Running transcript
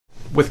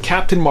with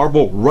Captain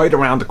Marvel right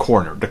around the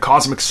corner, the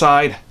cosmic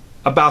side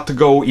about to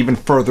go even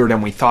further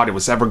than we thought it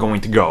was ever going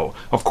to go.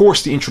 Of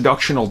course, the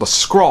introduction of the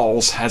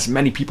Skrulls has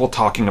many people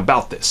talking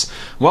about this.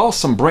 Well,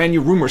 some brand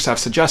new rumors have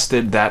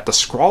suggested that the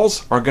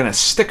Skrulls are going to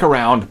stick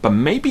around, but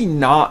maybe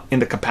not in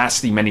the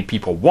capacity many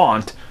people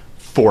want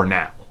for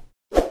now.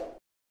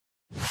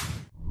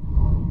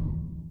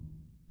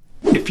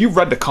 If you've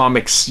read the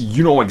comics,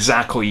 you know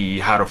exactly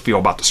how to feel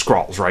about the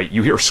Skrulls, right?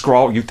 You hear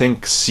Skrull, you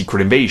think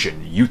secret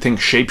invasion. You think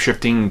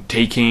shapeshifting,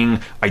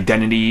 taking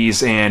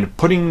identities, and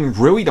putting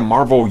really the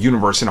Marvel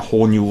Universe in a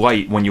whole new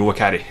light when you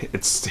look at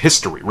its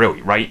history,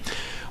 really, right?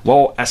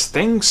 Well, as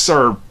things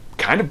are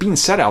kind of being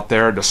said out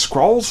there, the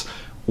Skrulls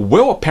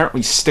will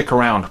apparently stick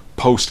around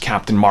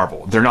post-Captain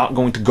Marvel. They're not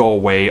going to go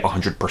away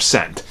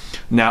 100%.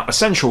 Now,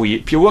 essentially,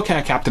 if you look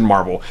at Captain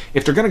Marvel,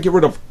 if they're going to get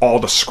rid of all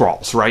the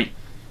Skrulls, right?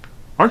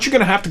 Aren't you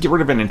going to have to get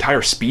rid of an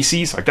entire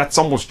species? Like, that's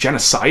almost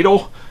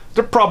genocidal.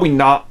 They're probably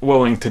not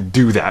willing to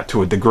do that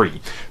to a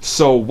degree.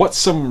 So what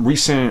some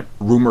recent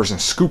rumors and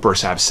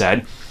scoopers have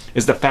said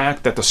is the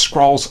fact that the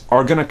Skrulls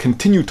are going to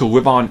continue to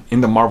live on in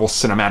the Marvel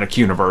Cinematic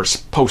Universe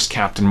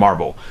post-Captain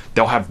Marvel.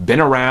 They'll have been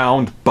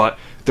around, but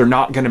they're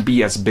not going to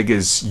be as big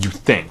as you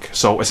think.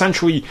 So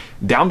essentially,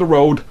 down the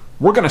road,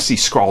 we're going to see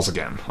Skrulls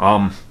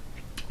again.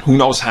 Who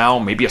knows how?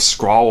 Maybe a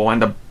Skrull will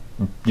end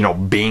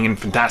up, being in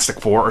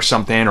Fantastic Four or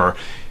something, or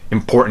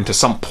important to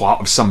some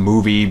plot of some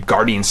movie,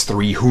 Guardians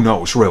 3, who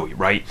knows, really,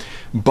 right?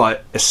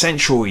 But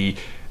essentially,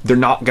 they're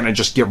not going to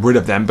just get rid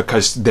of them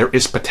because there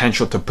is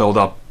potential to build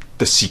up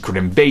the secret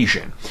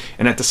invasion.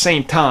 And at the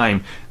same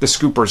time, the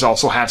scoopers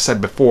also have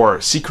said before,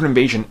 secret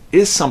invasion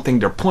is something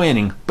they're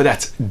planning, but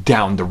that's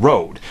down the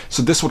road.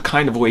 So this would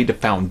kind of lay the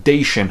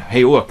foundation.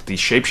 Hey, look, these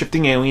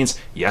shape-shifting aliens,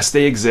 yes,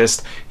 they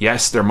exist.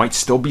 Yes, there might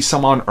still be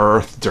some on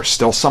Earth. There's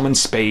still some in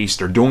space.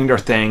 They're doing their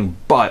thing,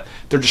 but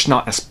they're just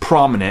not as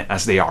prominent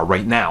as they are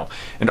right now.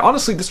 And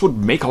honestly, this would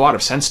make a lot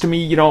of sense to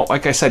me.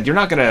 Like I said, you're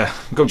not going to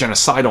go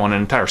genocidal on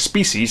an entire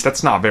species.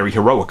 That's not very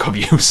heroic of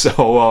you.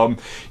 So,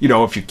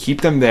 if you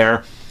keep them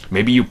there,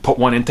 maybe you put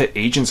one into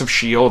Agents of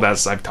S.H.I.E.L.D.,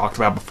 as I've talked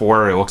about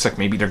before. It looks like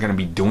maybe they're going to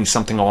be doing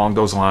something along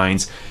those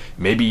lines.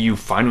 Maybe you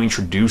finally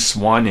introduce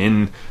one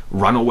in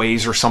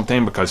Runaways or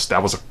something, because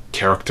that was a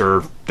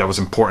character that was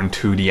important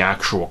to the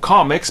actual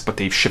comics, but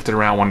they've shifted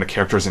around one of the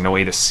characters in the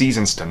latest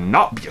seasons to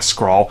not be a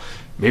Skrull.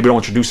 Maybe they'll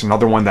introduce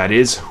another one that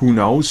is, who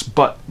knows?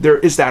 But there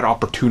is that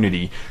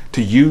opportunity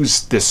to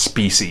use this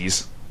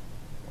species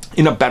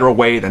in a better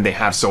way than they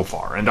have so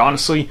far. And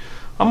honestly,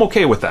 I'm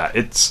okay with that.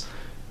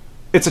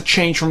 It's a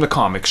change from the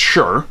comics,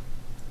 sure,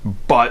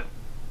 but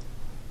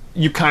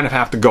you kind of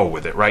have to go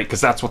with it, right?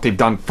 Because that's what they've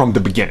done from the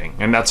beginning,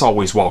 and that's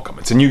always welcome.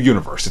 It's a new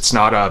universe. It's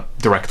not a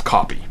direct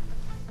copy.